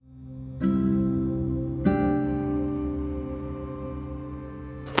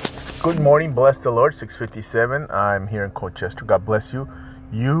Good morning, bless the Lord, 6:57. I'm here in Colchester. God bless you.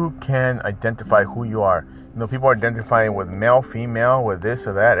 You can identify who you are. People are identifying with male, female, with this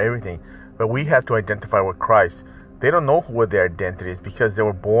or that, everything. But we have to identify with Christ. They don't know what their identity is because they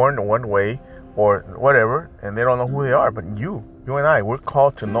were born one way or whatever, and they don't know who they are. But you and I, we're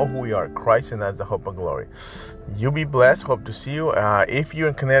called to know who we are. Christ, and that's the hope of glory. You be blessed. Hope to see you. If you're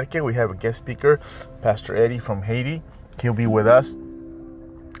in Connecticut, we have a guest speaker, Pastor Eddie from Haiti. He'll be with us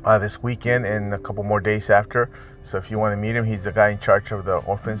this weekend and a couple more days after. So if you want to meet him, he's the guy in charge of the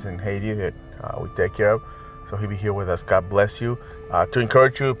orphans in Haiti that we take care of. So he'll be here with us. God bless you. To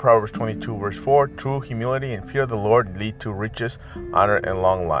encourage you, Proverbs 22 verse 4, true humility and fear of the Lord lead to riches, honor, and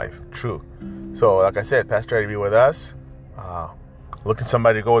long life. True. So like I said, Pastor Eddie will be with us. Looking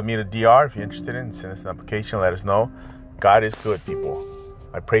somebody to go with me to DR. If you're interested in, send us an application. Let us know. God is good, people.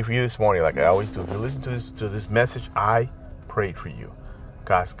 I pray for you this morning like I always do. If you listen to this message, I prayed for you.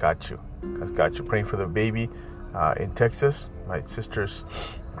 God's got you. God's got you. Praying for the baby in Texas, my sister's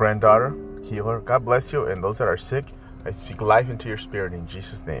granddaughter. Heal her. God bless you. And those that are sick, I speak life into your spirit in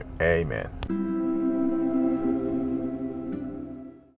Jesus' name. Amen.